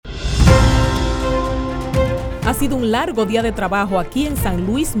sido un largo día de trabajo aquí en San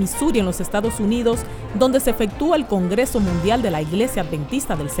Luis, Missouri, en los Estados Unidos, donde se efectúa el Congreso Mundial de la Iglesia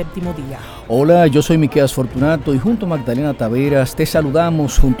Adventista del Séptimo Día. Hola, yo soy Miqueas Fortunato y junto a Magdalena Taveras te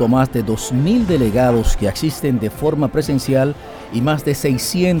saludamos junto a más de 2,000 delegados que asisten de forma presencial y más de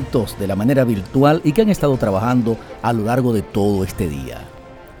 600 de la manera virtual y que han estado trabajando a lo largo de todo este día.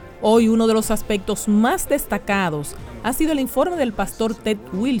 Hoy uno de los aspectos más destacados ha sido el informe del pastor Ted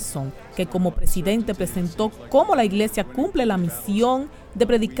Wilson, que como presidente presentó cómo la Iglesia cumple la misión de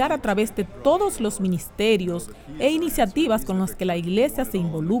predicar a través de todos los ministerios e iniciativas con las que la Iglesia se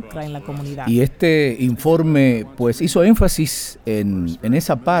involucra en la comunidad. Y este informe pues hizo énfasis en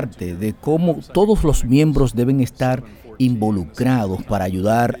esa parte de cómo todos los miembros deben estar involucrados para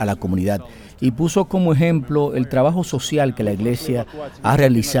ayudar a la comunidad. Y puso como ejemplo el trabajo social que la Iglesia ha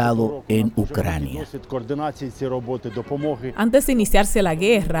realizado en Ucrania. Antes de iniciarse la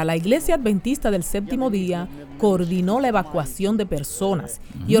guerra, la Iglesia Adventista del Séptimo Día coordinó la evacuación de personas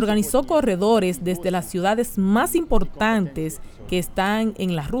y organizó corredores desde las ciudades más importantes que están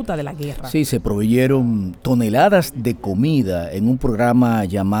en la ruta de la guerra. Sí, se proveyeron toneladas de comida en un programa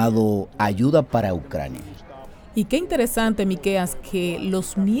llamado Ayuda para Ucrania. Y qué interesante, Miqueas, que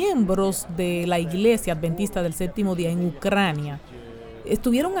los miembros de la Iglesia Adventista del Séptimo Día en Ucrania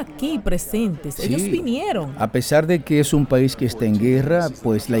estuvieron aquí presentes. Sí, ellos vinieron. A pesar de que es un país que está en guerra,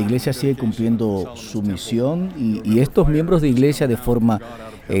 pues la Iglesia sigue cumpliendo su misión y estos miembros de Iglesia de forma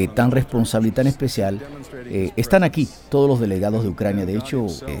tan responsable y tan especial están aquí, todos los delegados de Ucrania. De hecho,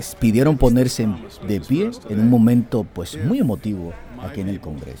 pidieron ponerse de pie en un momento pues muy emotivo aquí en el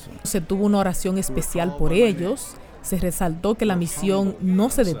Congreso. Se tuvo una oración especial por ellos, se resaltó que la misión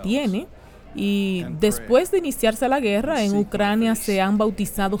no se detiene y después de iniciarse la guerra en Ucrania se han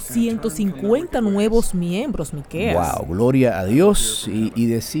bautizado 150 nuevos miembros, Miqueas. ¡Wow! Gloria a Dios. Y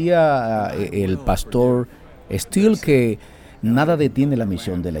decía el pastor Steele que nada detiene la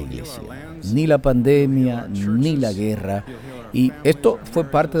misión de la Iglesia, ni la pandemia, ni la guerra. Y esto fue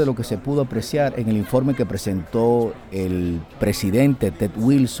parte de lo que se pudo apreciar en el informe que presentó el presidente Ted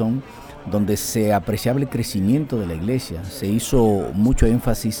Wilson, donde se apreciaba el crecimiento de la Iglesia. Se hizo mucho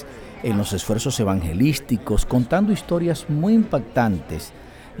énfasis en los esfuerzos evangelísticos, contando historias muy impactantes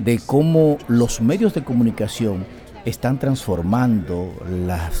de cómo los medios de comunicación están transformando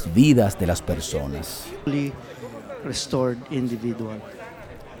las vidas de las personas.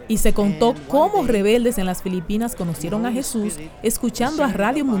 Y se contó cómo rebeldes en las Filipinas conocieron a Jesús escuchando a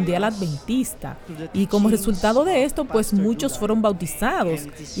Radio Mundial Adventista. Y como resultado de esto, pues muchos fueron bautizados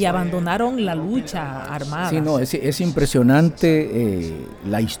y abandonaron la lucha armada. Sí, no, es impresionante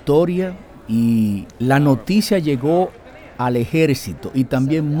la historia, y la noticia llegó al ejército y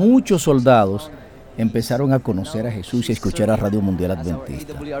también muchos soldados empezaron a conocer a Jesús y a escuchar a Radio Mundial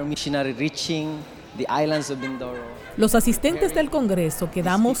Adventista. Los asistentes del Congreso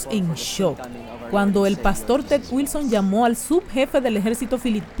quedamos en shock cuando el pastor Ted Wilson llamó al subjefe del ejército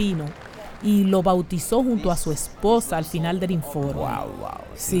filipino y lo bautizó junto a su esposa al final del informe. Wow.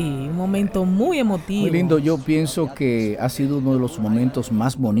 Sí, un momento muy emotivo. Muy lindo. Yo pienso que ha sido uno de los momentos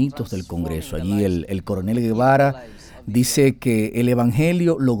más bonitos del Congreso. Allí el coronel Guevara dice que el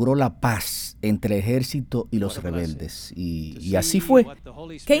evangelio logró la paz entre el ejército y los rebeldes, y así fue.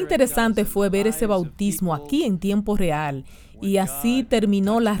 Qué interesante fue ver ese bautismo aquí en tiempo real, y así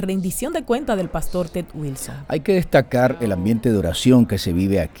terminó la rendición de cuenta del pastor Ted Wilson. Hay que destacar el ambiente de oración que se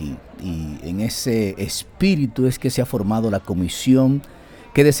vive aquí, y en ese espíritu es que se ha formado la comisión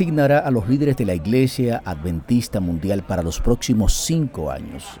que designará a los líderes de la Iglesia Adventista Mundial para los próximos 5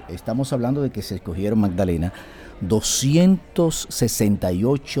 años. Estamos hablando de que se escogieron, Magdalena,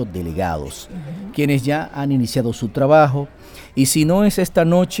 268 delegados, quienes ya han iniciado su trabajo, y si no es esta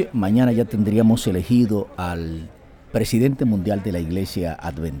noche, mañana ya tendríamos elegido al presidente mundial de la Iglesia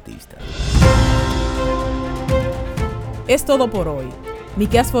Adventista. Es todo por hoy.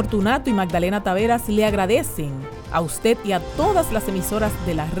 Miqueas Fortunato y Magdalena Taveras le agradecen a usted y a todas las emisoras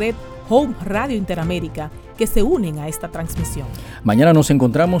de la red Home Radio Interamérica que se unen a esta transmisión. Mañana nos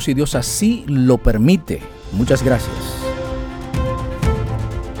encontramos si Dios así lo permite. Muchas gracias.